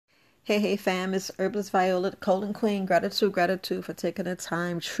Hey fam, it's Herbalist Viola, the Golden Queen. Gratitude for taking the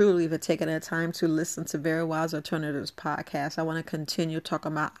time, truly for taking the time to listen to Very Wise Alternatives podcast. I want to continue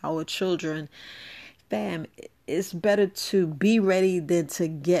talking about our children. Fam, it's better to be ready than to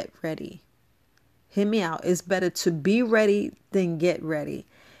get ready. Hear me out. It's better to be ready than get ready.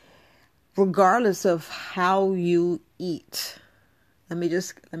 Regardless of how you eat. Let me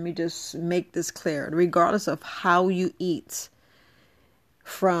just make this clear. Regardless of how you eat.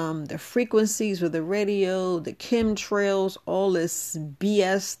 From the frequencies with the radio, the chemtrails, all this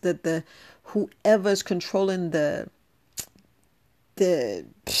BS that the whoever's controlling the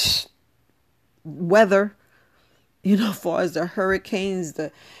weather, as far as the hurricanes,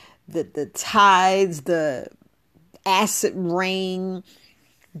 the tides, the acid rain,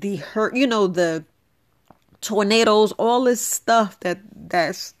 the tornadoes, all this stuff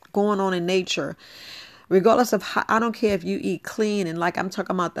that's going on in nature. Regardless of how, I don't care if you eat clean and like I'm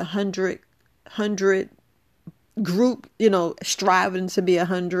talking about the 100 group, striving to be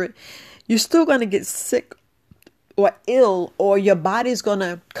 100, you're still going to get sick or ill, or your body's going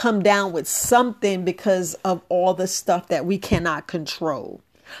to come down with something because of all the stuff that we cannot control.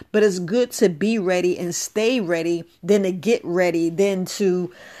 But it's good to be ready and stay ready than to get ready, than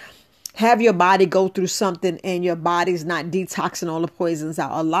to have your body go through something and your body's not detoxing all the poisons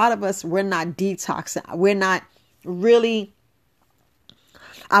out. A lot of us, we're not detoxing. We're not really,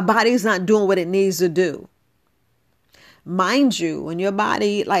 our body's not doing what it needs to do. Mind you, when your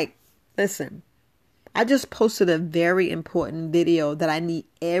body, listen, I just posted a very important video that I need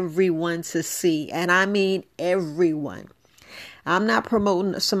everyone to see. And I mean everyone. I'm not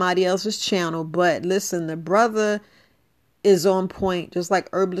promoting somebody else's channel, but listen, the brother is on point, just like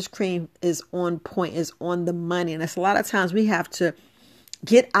Herbalist Cream is on point, is on the money. And it's a lot of times we have to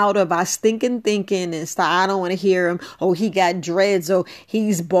get out of our stinking thinking and start, I don't want to hear him. Oh, he got dreads, or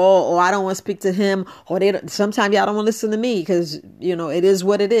he's bald, or I don't want to speak to him, or sometimes y'all don't want to listen to me because, it is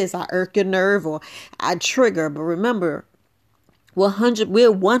what it is. I irk your nerve or I trigger. But remember, we're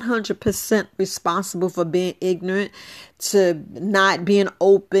 100% responsible for being ignorant, to not being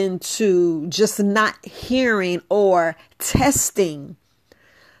open, to just not hearing or testing.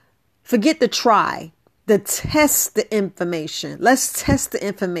 Forget the try. Test the information. Let's test the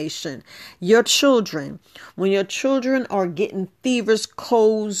information. Your children, when your children are getting fevers,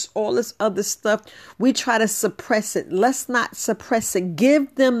 colds, all this other stuff, we try to suppress it. Let's not suppress it.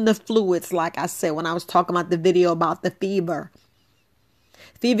 Give them the fluids. Like I said, when I was talking about the video about the fever.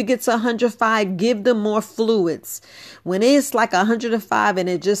 Fever gets 105, give them more fluids. When it's like 105 and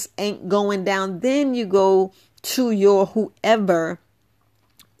it just ain't going down, then you go to your whoever,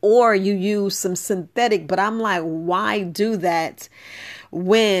 or you use some synthetic. But I'm like, why do that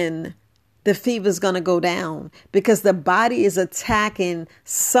when the fever is going to go down? Because the body is attacking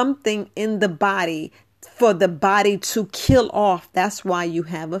something in the body for the body to kill off. That's why you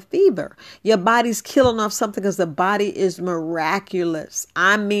have a fever. Your body's killing off something because the body is miraculous.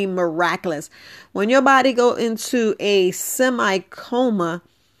 I mean miraculous. When your body go into a semi-coma,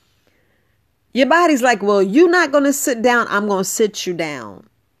 your body's like, well, you're not going to sit down. I'm going to sit you down.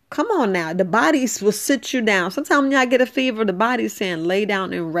 Come on now. The body will sit you down. Sometimes when y'all get a fever, the body's saying lay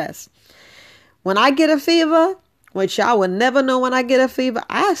down and rest. When I get a fever, which y'all will never know when I get a fever,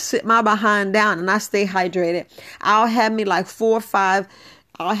 I sit my behind down and I stay hydrated. I'll have me like 4 or 5.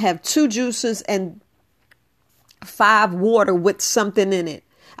 I'll have 2 juices and 5 water with something in it.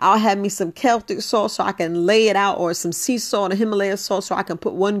 I'll have me some Celtic salt so I can lay it out, or some sea salt or Himalaya salt so I can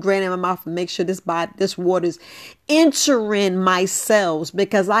put 1 gram in my mouth and make sure this water is entering my cells,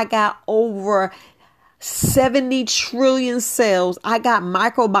 because I got over 70 trillion cells. I got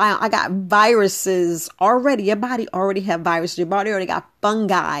microbiome. I got viruses already. Your body already have viruses. Your body already got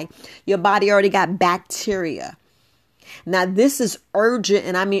fungi. Your body already got bacteria. Now this is urgent,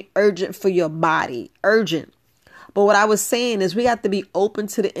 and I mean urgent for your body. Urgent. But what I was saying is we have to be open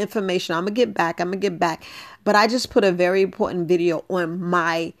to the information. I'm going to get back. But I just put a very important video on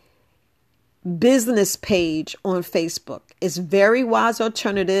my business page on Facebook. It's Very Wise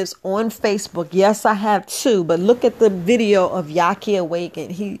Alternatives on Facebook. Yes, I have 2, but look at the video of Yaki Awaken.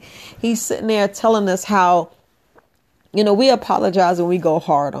 He's sitting there telling us how, we apologize when we go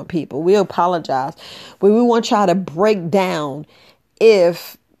hard on people. We apologize, but we want y'all to break down.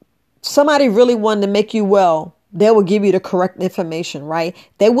 If somebody really wanted to make you well, they will give you the correct information, right?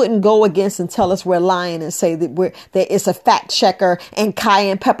 They wouldn't go against and tell us we're lying and say that it's a fact checker and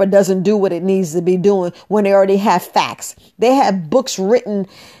cayenne pepper doesn't do what it needs to be doing when they already have facts. They have books written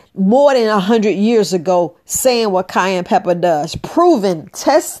more than 100 years ago saying what cayenne pepper does. Proven.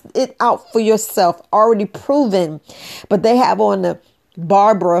 Test it out for yourself. Already proven. But they have on the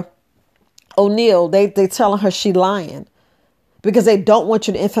Barbara O'Neill, they telling her she lying because they don't want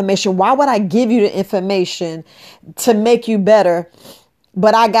you the information. Why would I give you the information to make you better?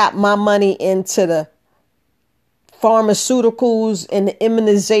 But I got my money into the pharmaceuticals and the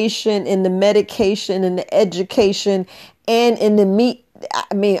immunization and the medication and the education and in the meat.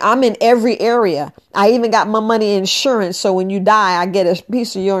 I mean, I'm in every area. I even got my money in insurance. So when you die, I get a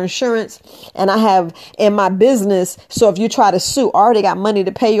piece of your insurance, and I have in my business. So if you try to sue, I already got money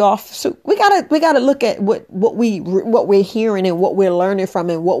to pay you off. So we gotta look at what we're hearing and what we're learning from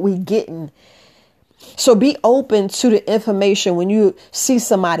and what we getting. So be open to the information when you see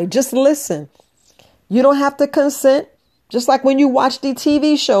somebody. Just listen. You don't have to consent. Just like when you watch the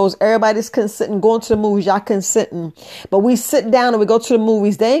TV shows, everybody's consenting, going to the movies, y'all consenting. But we sit down and we go to the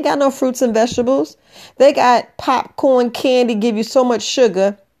movies. They ain't got no fruits and vegetables. They got popcorn, candy, give you so much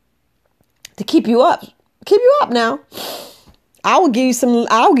sugar to keep you up. Keep you up now. I'll give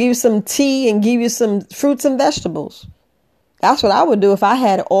you some tea and give you some fruits and vegetables. That's what I would do if I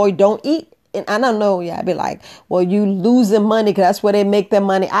had it. Or don't eat. And I don't know. Yeah, I'd be like, well, you losing money because that's where they make their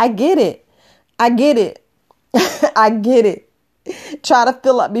money. I get it. I get it. I get it. Try to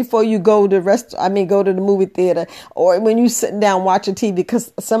fill up before you go to go to the movie theater or when you sitting down watching TV,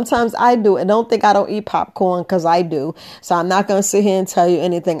 because sometimes I do. And don't think I don't eat popcorn, because I do. So I'm not going to sit here and tell you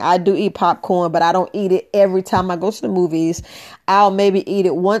anything. I do eat popcorn, but I don't eat it every time I go to the movies. I'll maybe eat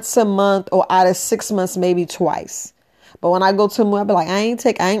it once a month, or out of 6 months, maybe twice. But when I go to the movie, I'll be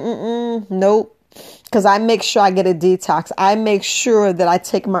like, nope. Because I make sure I get a detox. I make sure that I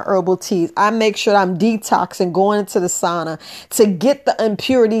take my herbal teas. I make sure I'm detoxing, going into the sauna to get the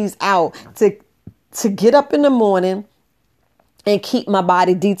impurities out, to get up in the morning and keep my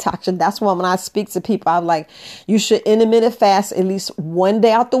body detoxed. And that's why when I speak to people, I'm like, you should intermittent fast at least one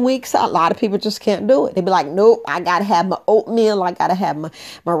day out the week. So a lot of people just can't do it. They be like, nope, I got to have my oatmeal. I got to have my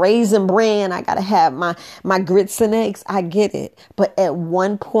raisin bran. I got to have my grits and eggs. I get it. But at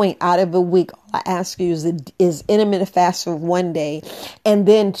one point out of a week, all I ask you is intermittent fast for one day. And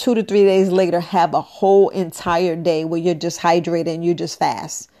then 2 to 3 days later, have a whole entire day where you're just hydrated and you just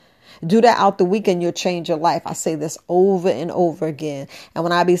fast. Do that out the weekend, you'll change your life. I say this over and over again. And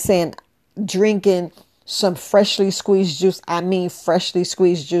when I be saying drinking some freshly squeezed juice, I mean freshly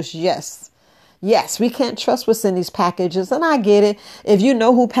squeezed juice. Yes. Yes, we can't trust what's in these packages. And I get it. If you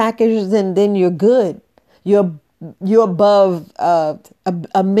know who packages, then you're good. You're above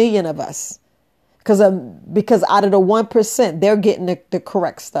a million of us. Because out of the 1%, they're getting the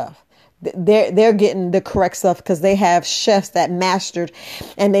correct stuff. They're getting the correct stuff because they have chefs that mastered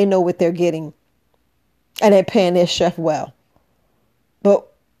and they know what they're getting, and they're paying their chef well. But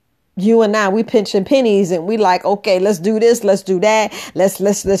you and I, we pinching pennies and we like, okay, let's do this, let's do that,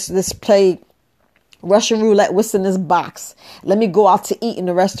 let's play Russian roulette. What's in this box? Let me go out to eat in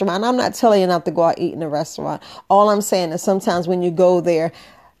the restaurant. I'm not telling you not to go out to eat in the restaurant. All I'm saying is sometimes when you go there,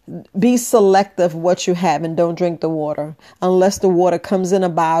 be selective what you have and don't drink the water unless the water comes in a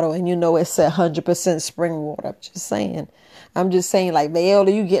bottle and you know it's 100% spring water. I'm just saying like,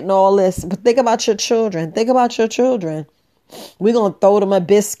 Viola, you getting all this, but think about your children. Think about your children. We're going to throw them a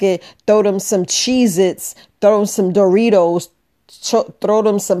biscuit, throw them some Cheez-Its, throw them some Doritos, throw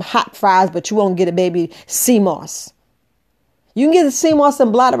them some hot fries, but you won't get a baby sea moss. You can get the sea moss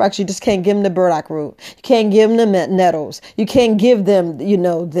and bladderwracks. You just can't give them the burdock root. You can't give them the nettles. You can't give them,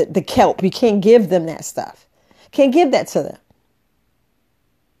 the kelp. You can't give them that stuff. Can't give that to them.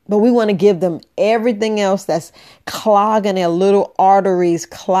 But we want to give them everything else that's clogging their little arteries,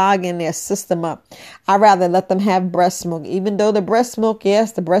 clogging their system up. I'd rather let them have breast milk, even though the breast milk,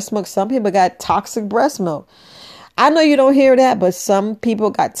 some people got toxic breast milk. I know you don't hear that, but some people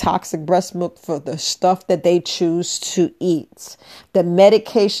got toxic breast milk for the stuff that they choose to eat. The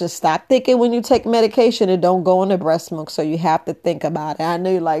medication, stop thinking when you take medication, it don't go in the breast milk. So you have to think about it. I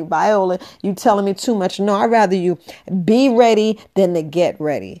know you're like, Viola, you telling me too much. No, I'd rather you be ready than to get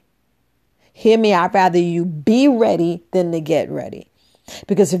ready. Hear me. I'd rather you be ready than to get ready.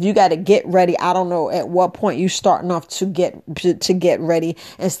 Because if you got to get ready, I don't know at what point you starting off to get ready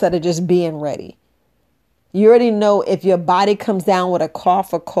instead of just being ready. You already know if your body comes down with a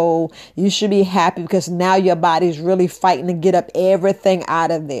cough or cold, you should be happy because now your body's really fighting to get up everything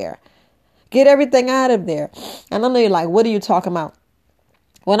out of there. Get everything out of there. And I know you're like, what are you talking about?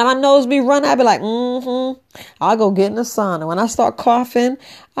 When my nose be running, I'll be like, I'll go get in the sauna. When I start coughing,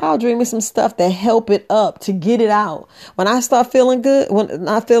 I'll drink me some stuff to help it up, to get it out. When I start feeling good,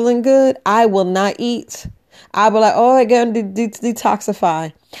 I will not eat. I would like, oh, I got to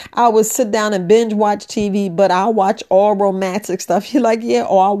detoxify. I would sit down and binge watch TV, but I'll watch all romantic stuff. You're like, yeah,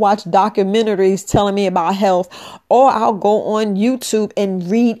 or I'll watch documentaries telling me about health, or I'll go on YouTube and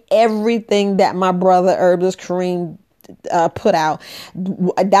read everything that my brother Herbalist Kareem put out.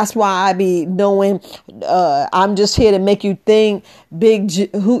 That's why I be knowing I'm just here to make you think.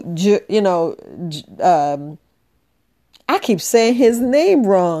 I keep saying his name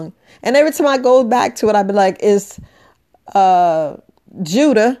wrong, and every time I go back to it, I be like, it's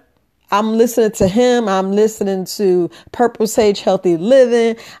Judah. I'm listening to him. I'm listening to Purple Sage Healthy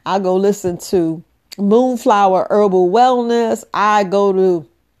Living. I go listen to Moonflower Herbal Wellness. I go to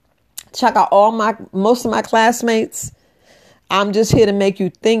check out most of my classmates. I'm just here to make you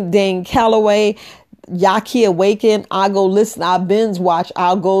think. Dane Calloway, Yaki Awaken. I go listen. I binge watch.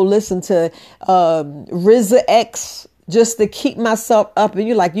 I'll go listen to RZA X just to keep myself up.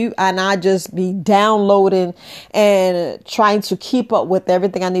 And I just be downloading and trying to keep up with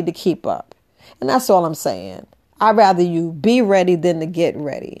everything I need to keep up. And that's all I'm saying. I'd rather you be ready than to get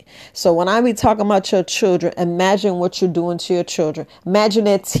ready. So when I be talking about your children, imagine what you're doing to your children. Imagine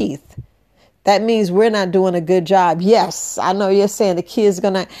their teeth. That means we're not doing a good job. Yes, I know you're saying the kids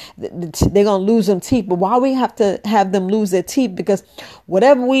they're going to lose them teeth, but why we have to have them lose their teeth? Because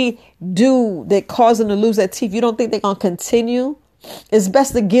whatever we do that cause them to lose their teeth, you don't think they're going to continue? It's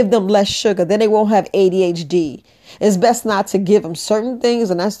best to give them less sugar. Then they won't have ADHD. It's best not to give them certain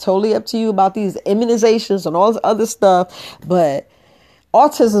things. And that's totally up to you about these immunizations and all this other stuff. But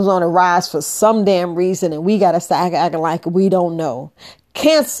autism's on the rise for some damn reason. And we got to start acting like we don't know.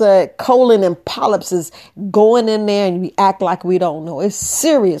 Cancer, colon, and polyps is going in there and we act like we don't know. It's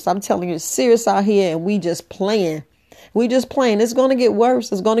serious. I'm telling you, it's serious out here, and we just playing. It's going to get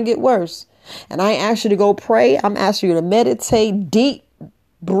worse. It's going to get worse. And I ask you to go pray. I'm asking you to meditate, deep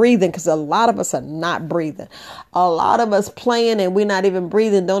breathing, because a lot of us are not breathing. A lot of us playing and we're not even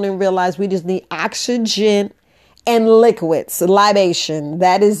breathing. Don't even realize we just need oxygen and liquids, libation.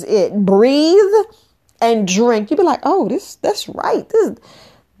 That is it. Breathe and drink. You be like, oh, that's right.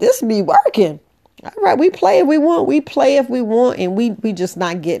 This be working. All right, we play if we want. We play if we want, and we just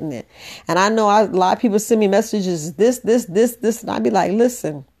not getting it. And I know a lot of people send me messages, this, and I be like,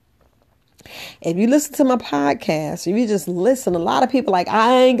 listen, if you listen to my podcast, if you just listen, a lot of people like,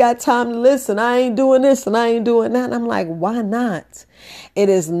 I ain't got time to listen. I ain't doing this and I ain't doing that. And I'm like, why not? It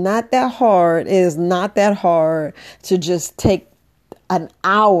is not that hard. It is not that hard to just take an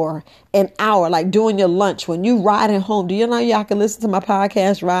hour, like doing your lunch when you riding home. Do you know y'all can listen to my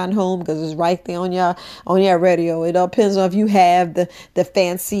podcast riding home, because it's right there on your radio. It all depends on if you have the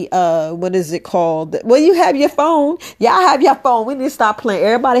fancy what is it called? Well, you have your phone. Y'all have your phone. We need to stop playing.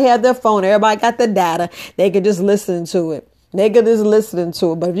 Everybody have their phone. Everybody got the data. They can just listen to it. But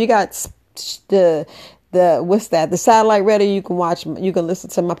if you got the satellite radio, you can listen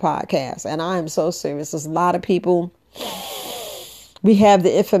to my podcast. And I am so serious. There's a lot of people. We have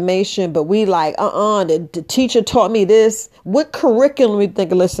the information, but we like, the teacher taught me this. What curriculum we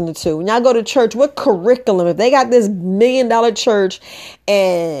think of listening to? When y'all go to church, what curriculum? If they got this $1 million church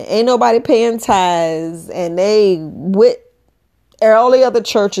and ain't nobody paying tithes, and they with all the other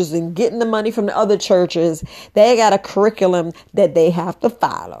churches and getting the money from the other churches, they got a curriculum that they have to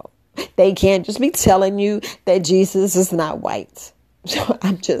follow. They can't just be telling you that Jesus is not white. So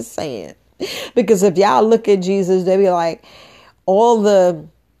I'm just saying, because if y'all look at Jesus, they be like, all them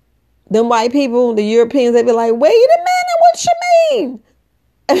white people, the Europeans, they be like, wait a minute, what you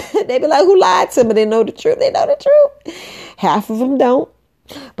mean? They be like, who lied to me? They know the truth. Half of them don't,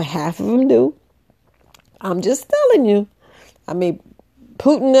 but half of them do. I'm just telling you. I mean,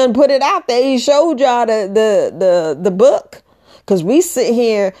 Putin done put it out there. He showed y'all the book, because we sit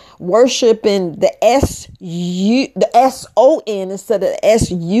here worshiping the SON instead of the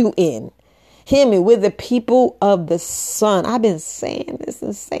SUN. Hear me, we're the people of the sun. I've been saying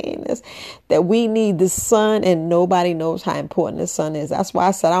this, that we need the sun, and nobody knows how important the sun is. That's why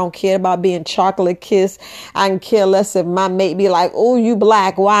I said I don't care about being chocolate kissed. I can care less if my mate be like, oh, you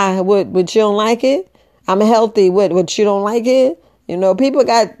black. Why? What, you don't like it? I'm healthy. What, you don't like it? You know, people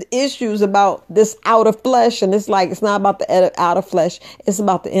got issues about this outer flesh, and it's like, it's not about the outer flesh. It's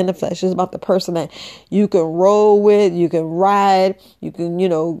about the inner flesh. It's about the person that you can roll with, you can ride, you can,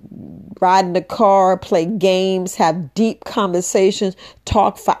 ride in the car, play games, have deep conversations,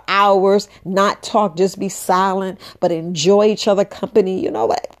 talk for hours, not talk, just be silent, but enjoy each other company. You know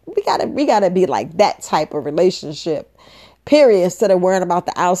what? We gotta be like that type of relationship. Period. Instead of worrying about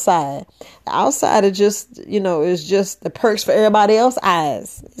the outside. The outside is just, is just the perks for everybody else's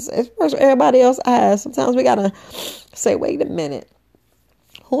eyes. It's perks for everybody else's eyes. Sometimes we got to say, wait a minute.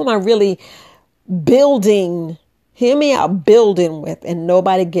 Who am I really building. Hear me out, building with, and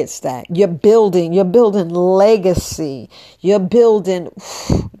nobody gets that. You're building legacy. You're building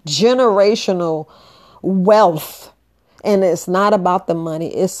generational wealth. And it's not about the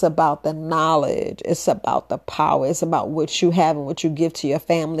money. It's about the knowledge. It's about the power. It's about what you have and what you give to your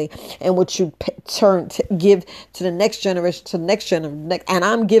family and what you give to the next generation, to the next generation. And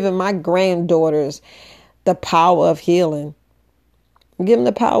I'm giving my granddaughters the power of healing. I'm giving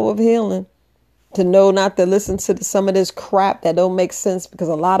the power of healing. To know not to listen to some of this crap that don't make sense, because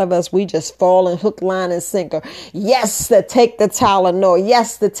a lot of us, we just fall in hook, line, and sinker. Yes, to take the Tylenol.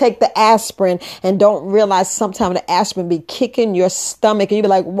 Yes, to take the aspirin, and don't realize sometimes the aspirin be kicking your stomach. And you be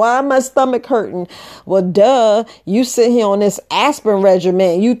like, why my stomach hurting? Well, duh, you sit here on this aspirin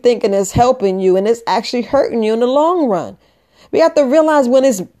regimen. You thinking it's helping you, and it's actually hurting you in the long run. We have to realize when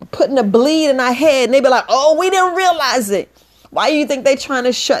it's putting a bleed in our head, and they be like, oh, we didn't realize it. Why do you think they trying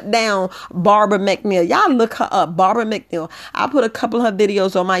to shut down Barbara McNeil? Y'all look her up, Barbara McNeil. I put a couple of her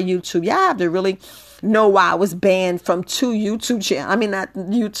videos on my YouTube. Y'all have to really know why I was banned from 2 YouTube channels. I mean, not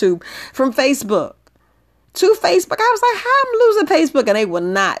YouTube, from Facebook. To Facebook. I was like, how I'm losing Facebook? And they were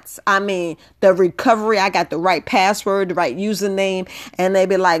not. I mean, the recovery, I got the right password, the right username. And they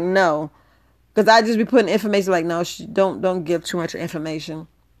be like, no. Because I just be putting information like, no, don't give too much information.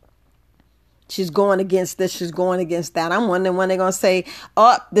 She's going against this. She's going against that. I'm wondering when they're going to say,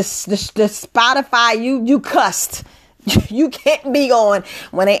 oh, the Spotify, you cussed. You can't be on.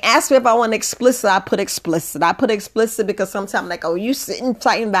 When they ask me if I want explicit, I put explicit. I put explicit because sometimes like, oh, you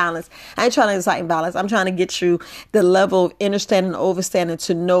inciting violence. I ain't trying to incite violence. I'm trying to get you the level of understanding and overstanding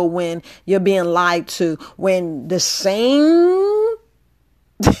to know when you're being lied to, when the same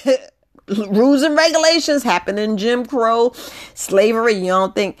rules and regulations happen in Jim Crow, slavery. You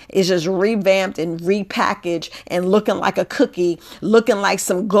don't think it's just revamped and repackaged and looking like a cookie, looking like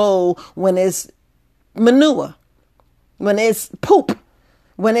some gold when it's manure, when it's poop,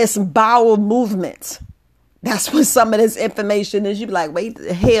 when it's bowel movement. That's what some of this information is. You be like, wait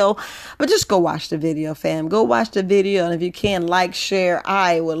the hell. But just go watch the video, fam. Go watch the video. And if you can, like, share.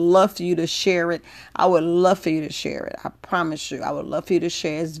 I would love for you to share it. I would love for you to share it. I promise you. I would love for you to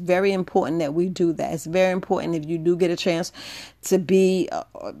share. It's very important that we do that. It's very important if you do get a chance to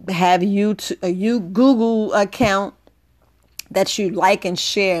have you Google account that you like and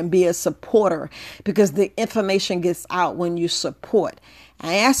share and be a supporter, because the information gets out when you support.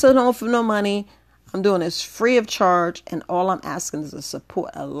 I ask for no money. I'm doing this free of charge, and all I'm asking is a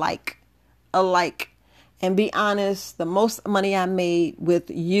support, a like. And be honest, the most money I made with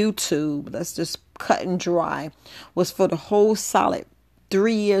YouTube, let's just cut and dry, was for the whole solid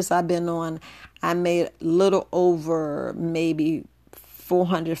 3 years I've been on. I made a little over maybe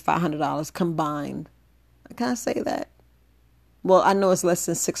 $400, $500 combined. Can I say that? Well, I know it's less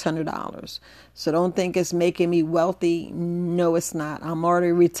than $600. So don't think it's making me wealthy. No, it's not. I'm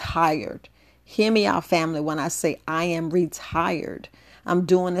already retired. Hear me out, family, when I say I am retired. I'm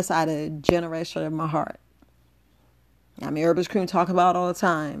doing this out of generation of my heart. I mean, Herbalist Cream talk about it all the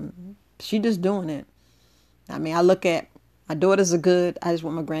time. She just doing it. I mean, I look at my daughters are good. I just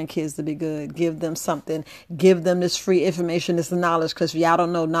want my grandkids to be good. Give them something. Give them this free information, this knowledge. Because if y'all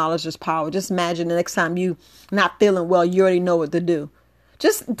don't know, knowledge is power. Just imagine the next time you not feeling well, you already know what to do.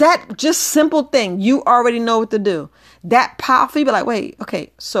 Just simple thing. You already know what to do. That powerful. You be like, wait,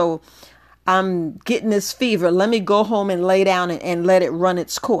 okay, so I'm getting this fever. Let me go home and lay down and let it run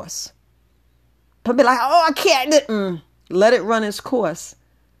its course. But be like, oh, I can't. Let it run its course.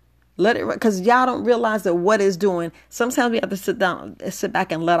 Let it run. Because y'all don't realize that what it's doing. Sometimes we have to sit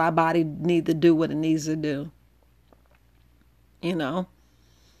back and let our body need to do what it needs to do. You know?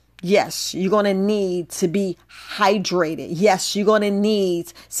 Yes, you're going to need to be hydrated. Yes, you're going to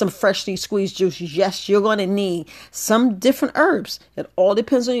need some freshly squeezed juice. Yes, you're going to need some different herbs. It all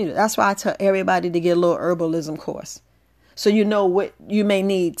depends on you. That's why I tell everybody to get a little herbalism course. So you know what you may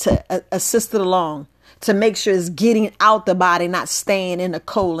need to assist it along, to make sure it's getting out the body, not staying in the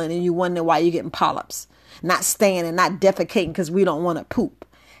colon, and you wonder why you're getting polyps. Not staying and not defecating because we don't want to poop.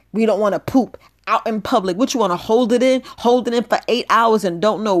 We don't want to poop out in public. What, you want to hold it in for 8 hours and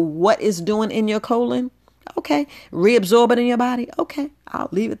don't know what it's doing in your colon? Okay. Reabsorb it in your body? Okay. I'll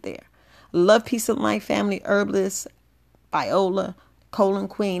leave it there. Love, peace, and life, family. Herbalist, Viola, Colon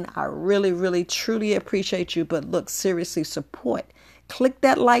Queen. I really, really, truly appreciate you. But look, seriously, support. Click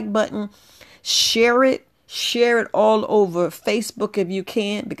that like button. Share it. Share it all over Facebook if you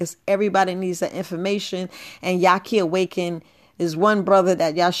can, because everybody needs that information. And Yaki Awaken is one brother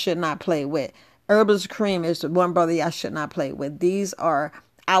that y'all should not play with. Herbalist Cream is one brother y'all should not play with. These are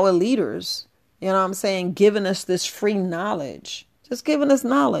our leaders, you know what I'm saying, giving us this free knowledge. Just giving us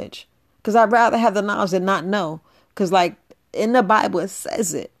knowledge. Because I'd rather have the knowledge than not know. Because like in the Bible, it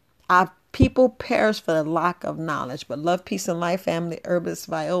says it. Our people perish for the lack of knowledge. But love, peace, and life, family. Herbalist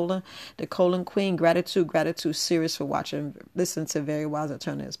Viola, the Colon Queen. Gratitude, serious for watching. Listen to Very Wise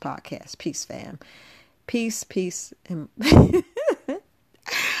Alternatives podcast. Peace, fam. Peace. And I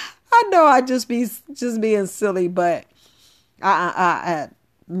know I just being silly, but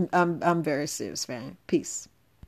I'm very serious, fam. Peace.